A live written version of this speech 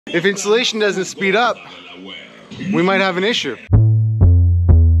if installation doesn't speed up, we might have an issue.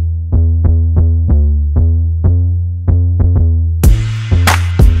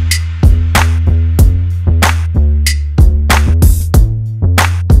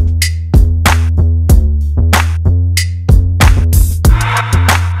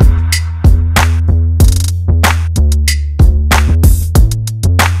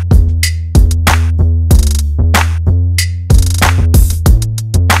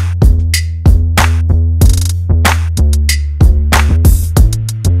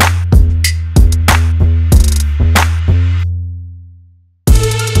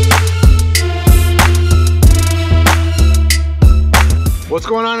 What's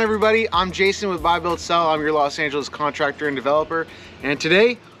going on, everybody? I'm Jason with buybuildsell. I'm your Los Angeles contractor and developer, and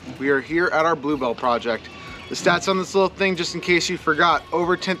today we are here at our Bluebell project. The stats on this little thing, just in case you forgot: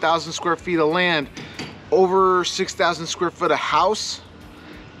 over 10,000 square feet of land, over 6,000 square foot of house,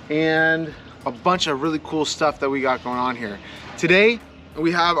 and a bunch of really cool stuff that we got going on here. Today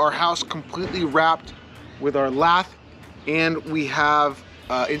we have our house completely wrapped with our lath, and we have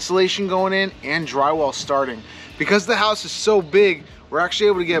insulation going in and drywall starting. Because the house is so big, we're actually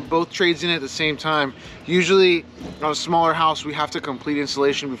able to get both trades in at the same time. Usually on a smaller house, we have to complete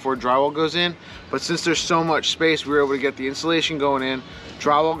insulation before drywall goes in. But since there's so much space, we were able to get the insulation going in,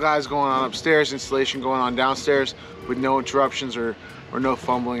 drywall guys going on upstairs, installation going on downstairs with no interruptions or no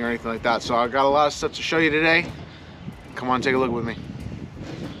fumbling or anything like that. So I got a lot of stuff to show you today. Come on, take a look with me.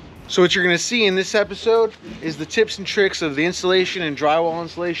 So what you're gonna see in this episode is the tips and tricks of the installation and drywall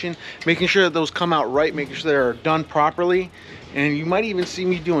installation, making sure that those come out right, making sure they're done properly, and you might even see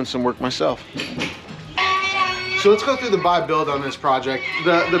me doing some work myself. So let's go through the buy build on this project.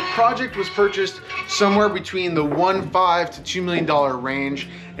 The project was purchased somewhere between the $1.5 to $2 million range,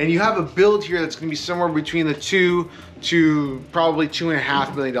 and you have a build here that's gonna be somewhere between the $2 to probably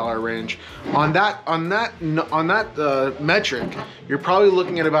 $2.5 million range. On that metric, you're probably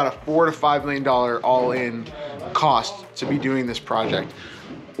looking at about a $4 to $5 million all-in cost to be doing this project.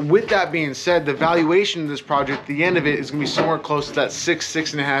 With that being said, the valuation of this project at the end of it is gonna be somewhere close to that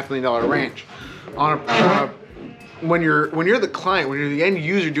 $6.5 million range. When you're the client, when you're the end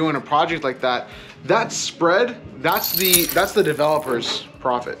user doing a project like that, that spread, that's the developer's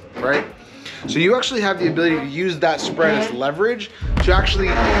profit, right? So you actually have the ability to use that spread as leverage to actually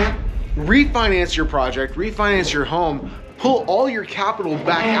refinance your project, refinance your home, pull all your capital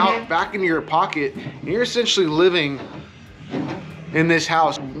back into your pocket, and you're essentially living in this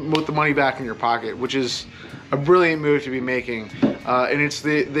house with the money back in your pocket, which is a brilliant move to be making. And it's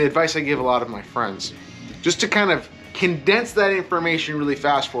the advice I give a lot of my friends. Just to kind of condense that information really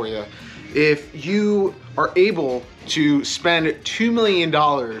fast for you, if you are able to spend $2 million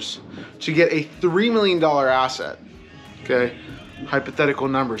to get a $3 million asset, okay, hypothetical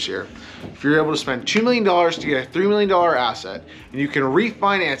numbers here. If you're able to spend $2 million to get a $3 million asset, and you can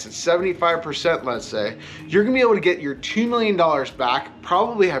refinance at 75%, let's say, you're gonna be able to get your $2 million back,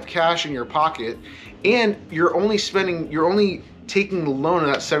 probably have cash in your pocket, and you're only taking the loan of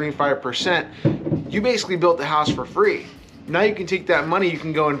that 75%. You basically built the house for free. Now you can take that money, you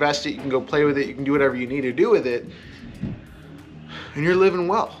can go invest it, you can go play with it, you can do whatever you need to do with it, and you're living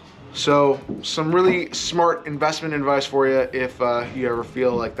well. So some really smart investment advice for you if you ever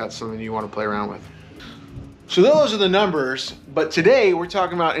feel like that's something you want to play around with. So those are the numbers, but today we're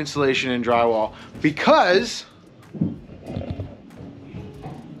talking about insulation and drywall because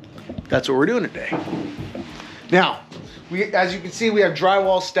that's what we're doing today. Now, as you can see, we have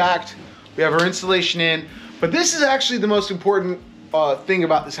drywall stacked, we have our insulation in, but this is actually the most important thing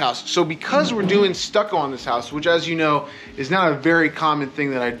about this house. So because we're doing stucco on this house, which, as you know, is not a very common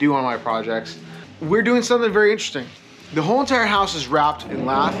thing that I do on my projects, we're doing something very interesting. The whole entire house is wrapped in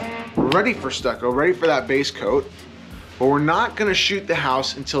lath, ready for stucco, ready for that base coat, but we're not gonna shoot the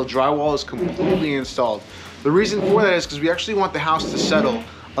house until drywall is completely installed. The reason for that is because we actually want the house to settle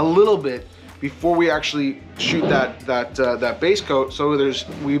a little bit before we actually shoot that base coat, so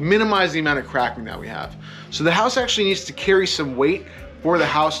we minimize the amount of cracking that we have. So the house actually needs to carry some weight for the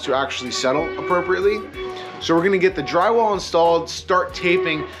house to actually settle appropriately. So we're gonna get the drywall installed, start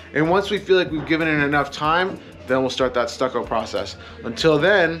taping, and once we feel like we've given it enough time, then we'll start that stucco process. Until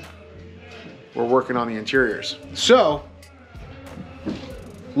then, we're working on the interiors. So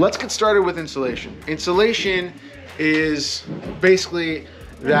let's get started with insulation. Insulation is basically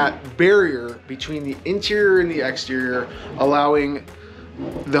that barrier between the interior and the exterior, allowing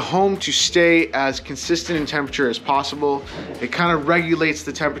the home to stay as consistent in temperature as possible. It kind of regulates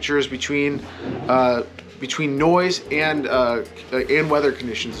the temperatures between noise and weather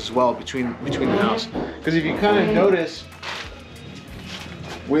conditions as well between the house. Because if you kind of notice,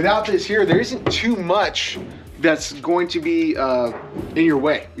 without this here, there isn't too much that's going to be in your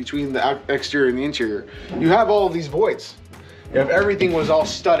way between the exterior and the interior. You have all of these voids. If everything was all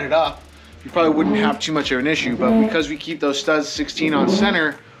studded up, you probably wouldn't have too much of an issue, but because we keep those studs 16 on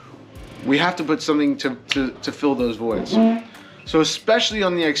center, we have to put something to fill those voids. So especially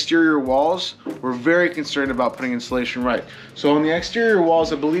on the exterior walls, we're very concerned about putting insulation right. So on the exterior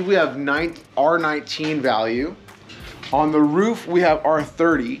walls, I believe we have R19 value. On the roof, we have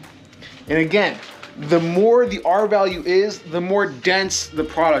R30. And again, the more the R value is, the more dense the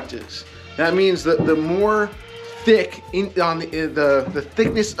product is. That means that the more thick on the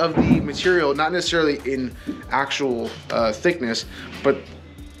thickness of the material, not necessarily in actual thickness, but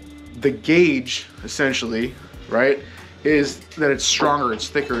the gauge essentially, right, is that it's stronger, it's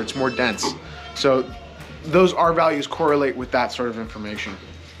thicker, it's more dense. So those R values correlate with that sort of information.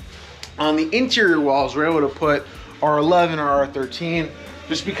 On the interior walls, we're able to put R11 or R13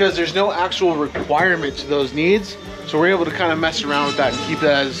 just because there's no actual requirement to those needs. So we're able to kind of mess around with that and keep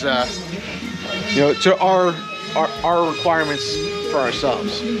that as, you know, to our requirements for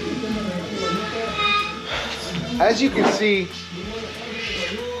ourselves. As you can see,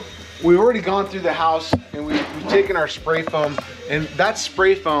 we've already gone through the house and we've taken our spray foam, and that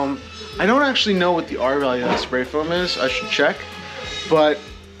spray foam, I don't actually know what the R value of that spray foam is. I should check, but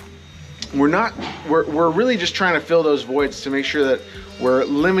we're really just trying to fill those voids to make sure that we're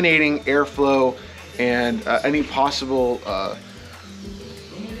eliminating airflow and any possible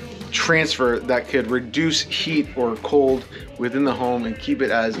transfer that could reduce heat or cold within the home and keep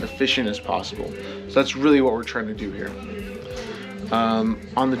it as efficient as possible. So that's really what we're trying to do here.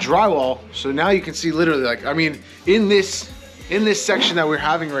 On the drywall, so now you can see literally, like, I mean, in this section that we're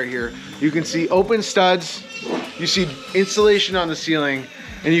having right here, you can see open studs, you see insulation on the ceiling,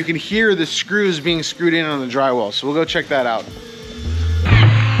 and you can hear the screws being screwed in on the drywall. So we'll go check that out.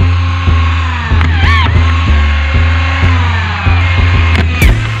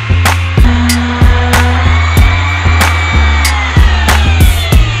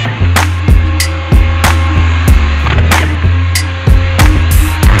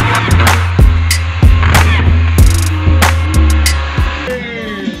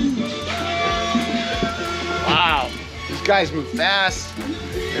 Guys move fast,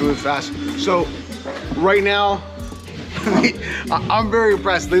 they move fast. So right now, I'm very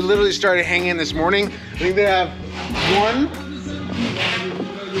impressed. They literally started hanging this morning. I think they have 1,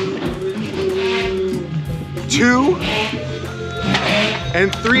 2,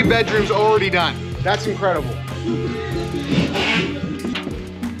 and 3 bedrooms already done. That's incredible.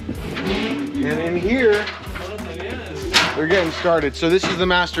 And in here, they're getting started. So this is the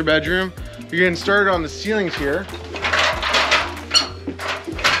master bedroom. You're getting started on the ceilings here.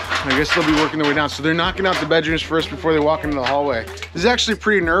 I guess they'll be working their way down. So they're knocking out the bedrooms first before they walk into the hallway. This is actually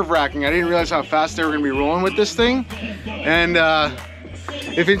pretty nerve-wracking. I didn't realize how fast they were gonna be rolling with this thing. And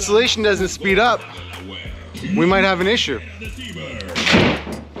if insulation doesn't speed up, we might have an issue.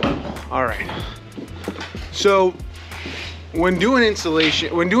 All right. So when doing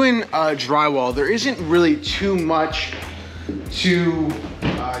insulation, when doing drywall, there isn't really too much to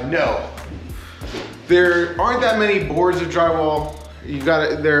know. There aren't that many boards of drywall. You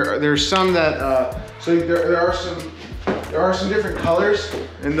got there's some that so there are some different colors,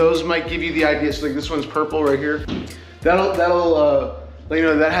 and those might give you the idea. So like this one's purple right here. That'll you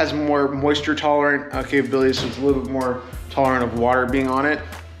know, that has more moisture tolerant capabilities, so it's a little bit more tolerant of water being on it.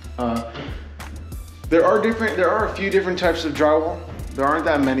 There are a few different types of drywall. There aren't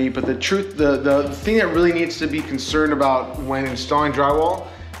that many, but the thing that really needs to be concerned about when installing drywall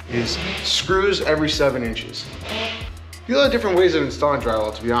is screws every 7 inches. A lot of different ways of installing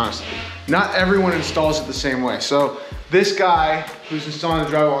drywall, to be honest. Not everyone installs it the same way. So this guy who's installing the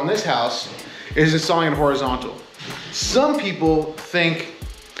drywall in this house is installing it horizontal. Some people think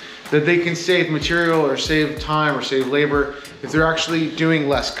that they can save material or save time or save labor if they're actually doing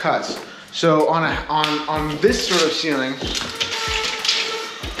less cuts. So on this sort of ceiling,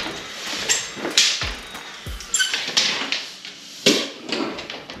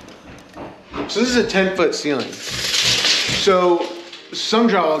 so this is a 10-foot ceiling. So some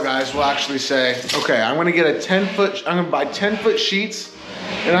drywall guys will actually say, okay, I'm gonna buy 10-foot sheets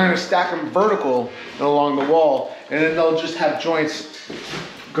and I'm gonna stack them vertical along the wall, and then they'll just have joints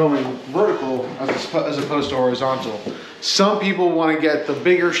going vertical as opposed to horizontal. Some people wanna get the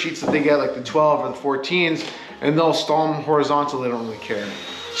bigger sheets that they get, like the 12 or the 14s, and they'll install them horizontal, they don't really care.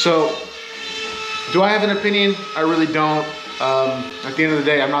 So, do I have an opinion? I really don't. At the end of the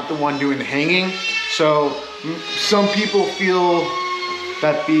day, I'm not the one doing the hanging. So some people feel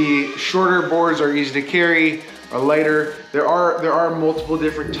that the shorter boards are easy to carry, are lighter. There are multiple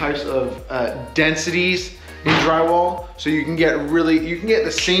different types of densities in drywall. So you can get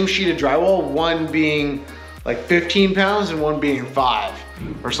the same sheet of drywall, one being like 15 pounds and one being 5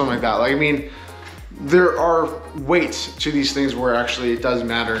 or something like that. Like, I mean, there are weights to these things where actually it does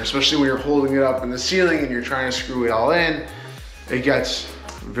matter, especially when you're holding it up in the ceiling and you're trying to screw it all in. It gets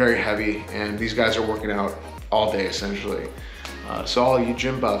very heavy, and these guys are working out all day essentially. So all you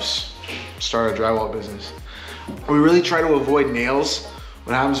gym buffs, start a drywall business. We really try to avoid nails.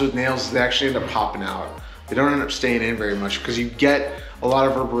 What happens with nails is they actually end up popping out. They don't end up staying in very much because you get a lot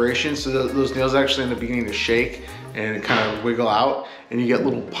of reverberation, so those nails actually end up beginning to shake and kind of wiggle out, and you get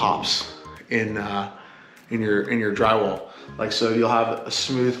little pops in your drywall. Like, so you'll have a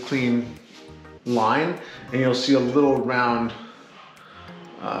smooth, clean line, and you'll see a little round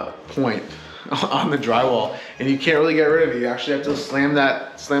point on the drywall, and you can't really get rid of it. You actually have to slam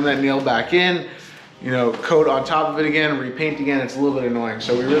that nail back in, you know, coat on top of it again, repaint again. It's a little bit annoying.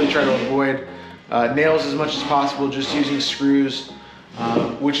 So we really try to avoid nails as much as possible, just using screws,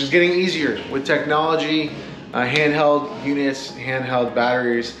 which is getting easier with technology, handheld units, handheld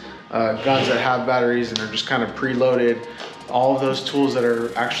batteries, guns that have batteries and are just kind of preloaded. All of those tools that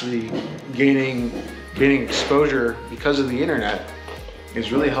are actually gaining exposure because of the internet is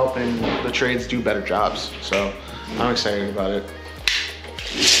really helping the trades do better jobs. So I'm excited about it.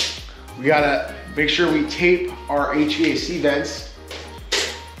 We gotta make sure we tape our HVAC vents.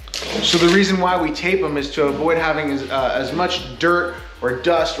 So the reason why we tape them is to avoid having as much dirt or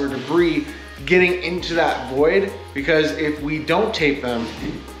dust or debris getting into that void, because if we don't tape them,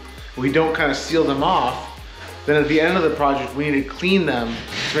 we don't kind of seal them off, then at the end of the project we need to clean them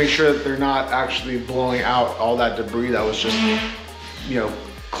to make sure that they're not actually blowing out all that debris that was just, you know,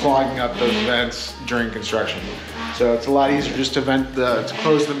 clogging up those vents during construction. So it's a lot easier just to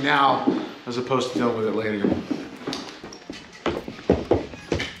close them now as opposed to dealing with it later.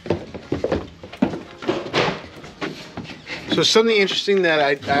 So something interesting that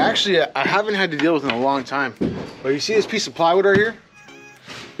I haven't had to deal with in a long time, but you see this piece of plywood right here?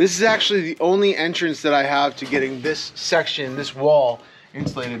 This is actually the only entrance that I have to getting this section, this wall,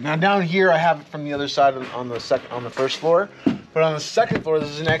 insulated. Now down here I have it from the other side on the first floor, but on the second floor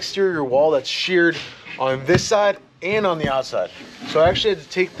there's an exterior wall that's sheared on this side and on the outside. So I actually had to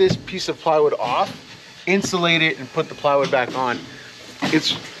take this piece of plywood off, insulate it, and put the plywood back on.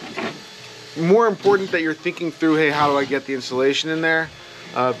 It's more important that you're thinking through, hey, how do I get the insulation in there?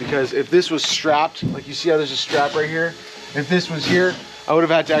 Because if this was strapped, like you see how there's a strap right here, if this was here, I would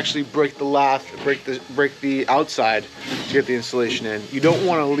have had to actually break the lath, break the outside to get the insulation in. You don't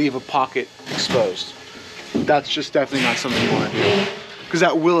want to leave a pocket exposed. That's just definitely not something you want to do, because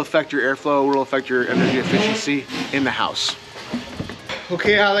that will affect your airflow, will affect your energy efficiency in the house.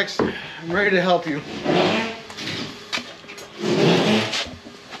 Okay, Alex, I'm ready to help you.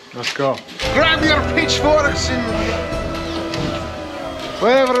 Let's go. Grab your pitchforks and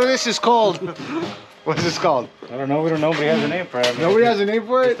whatever this is called. What is this called? I don't know. Nobody has a name for it. Nobody has a name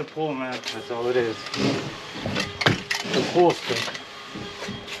for it? It's a pool, man. That's all it is. The pool stick.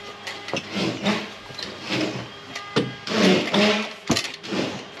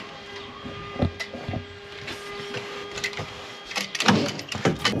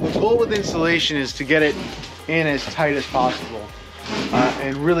 The goal with insulation is to get it in as tight as possible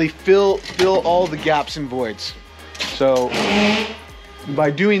and really fill all the gaps and voids. So by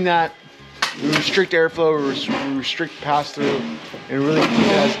doing that, we restrict airflow, we restrict pass-through, and really keep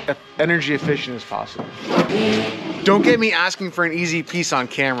it as energy efficient as possible. Don't get me asking for an easy piece on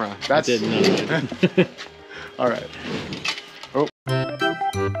camera. That's I didn't know. all right. Oh.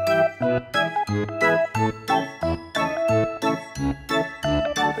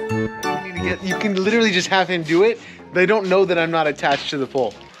 You can literally just have him do it. They don't know that I'm not attached to the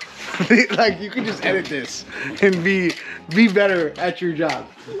pole. Like, you can just edit this and be better at your job.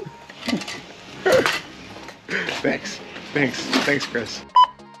 Thanks, Chris.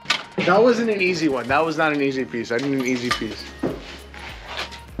 That wasn't an easy one. That was not an easy piece. I need an easy piece.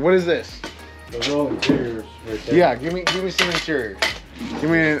 What is this? Those are all interiors right there. Yeah, give me some interior. Give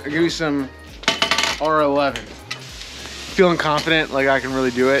me some R11. Feeling confident, like I can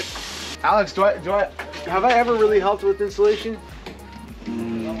really do it. Alex, have I ever really helped with installation?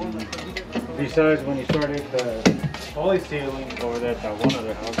 Besides when you started the poly ceiling over there at that one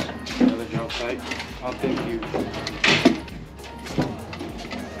other house, another job site, I don't think you.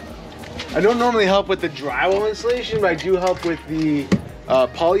 I don't normally help with the drywall installation, but I do help with the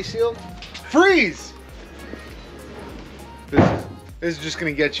poly seal. Freeze! This is just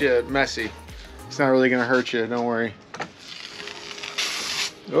gonna get you messy. It's not really gonna hurt you, don't worry.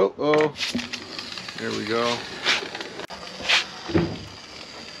 Oh, there we go.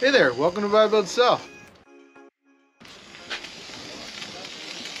 Hey there, welcome to Buy, Build, Sell.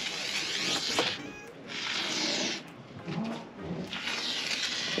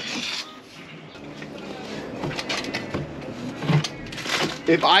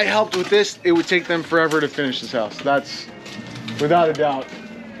 If I helped with this, it would take them forever to finish this house. That's, without a doubt,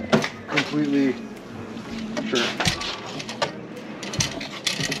 completely sure.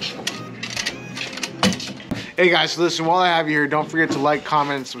 Hey guys, so listen, while I have you here, don't forget to like,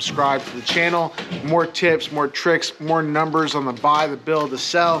 comment, and subscribe to the channel. More tips, more tricks, more numbers on the buy, the build, the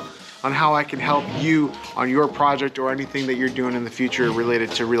sell, on how I can help you on your project or anything that you're doing in the future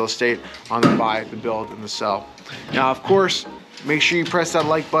related to real estate on the buy, the build, and the sell. Now, of course, make sure you press that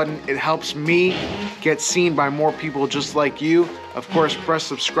like button. It helps me get seen by more people just like you. Of course, press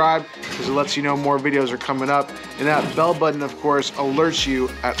subscribe because it lets you know more videos are coming up. And that bell button, of course, alerts you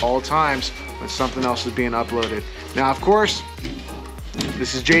at all times when something else is being uploaded. Now, of course,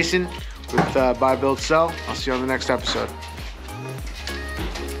 this is Jason with Buy, Build, Sell. I'll see you on the next episode.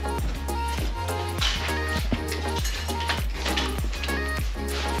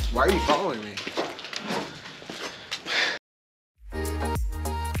 Why are you following me?